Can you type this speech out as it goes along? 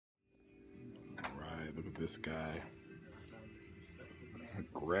look at this guy.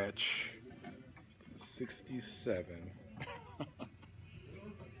 Gretsch, 67.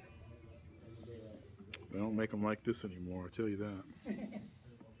 They don't make them like this anymore, I'll tell you that.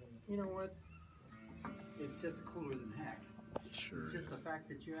 You know what? It's just cooler than heck. Sure. It's just the fact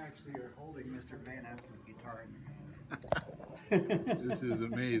that you actually are holding Mr. Van Epps' guitar in your hand. This is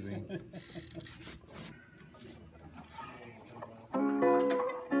amazing.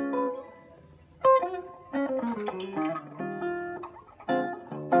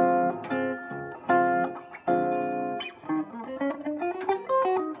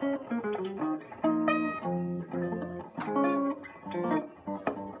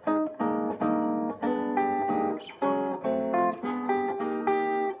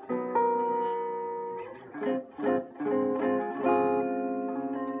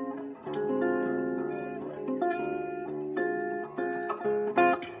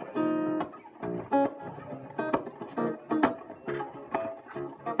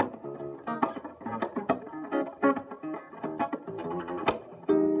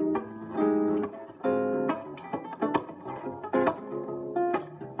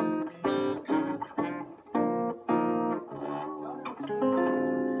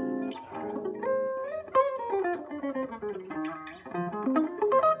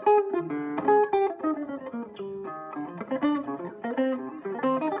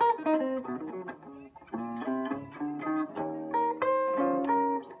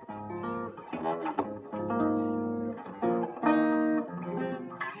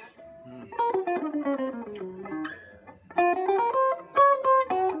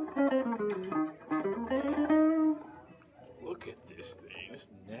 Look at this thing. This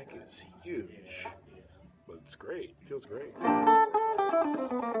neck is huge, but it's great. It feels great.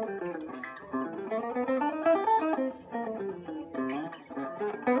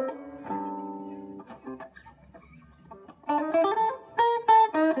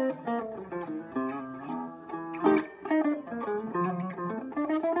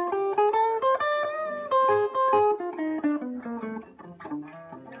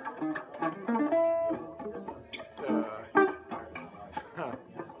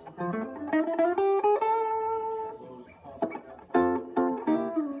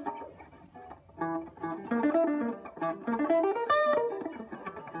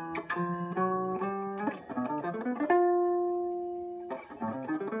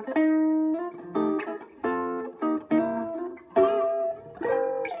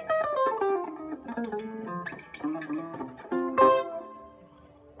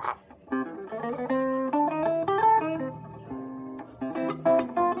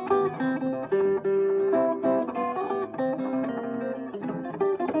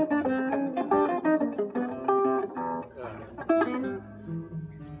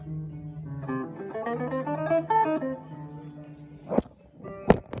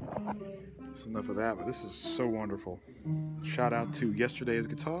 That's enough of that, but this is so wonderful. Shout out to Yesterday's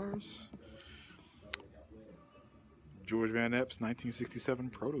Guitars. George Van Epps 1967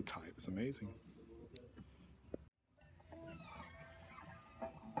 prototype. It's amazing.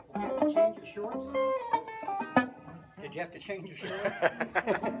 Did you have to change your shorts? Did you have to change your shorts?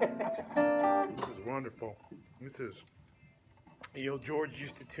 This is wonderful. This is, you know, George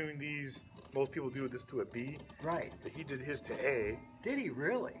used to tune these. Most people do this to a B. Right. But he did his to A. Did he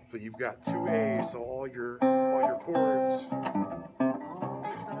really? So you've got two A's, so all your chords. Oh,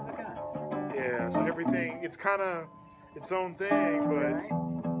 son of a gun. Yeah, so everything, it's kind of its own thing, but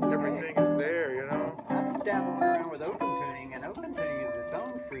Right. everything is there, you know? I've dabbled around with open tuning, and open tuning is its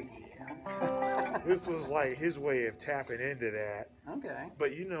own freaky. This was like his way of tapping into that. Okay.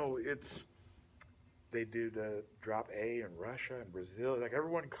 But you know, they do the drop A in Russia and Brazil. Like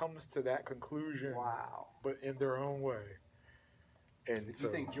everyone comes to that conclusion, Wow. but in their own way. And Do so,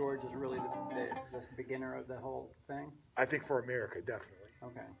 you think George is really the beginner of the whole thing? I think for America, definitely.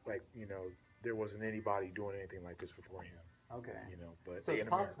 Okay. Like, you know, there wasn't anybody doing anything like this before him. Okay. You know, but So in it's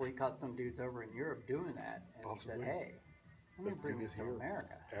America, possible he caught some dudes over in Europe doing that, and Possibly. he said, "Hey, I'm Let's gonna bring do this this to here."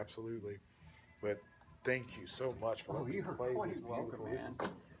 America." Absolutely. But thank you so much for Oh, letting me you're play quite this welcome, beautiful.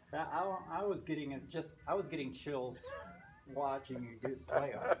 man. I was getting chills watching you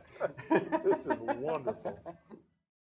play on it. This is wonderful.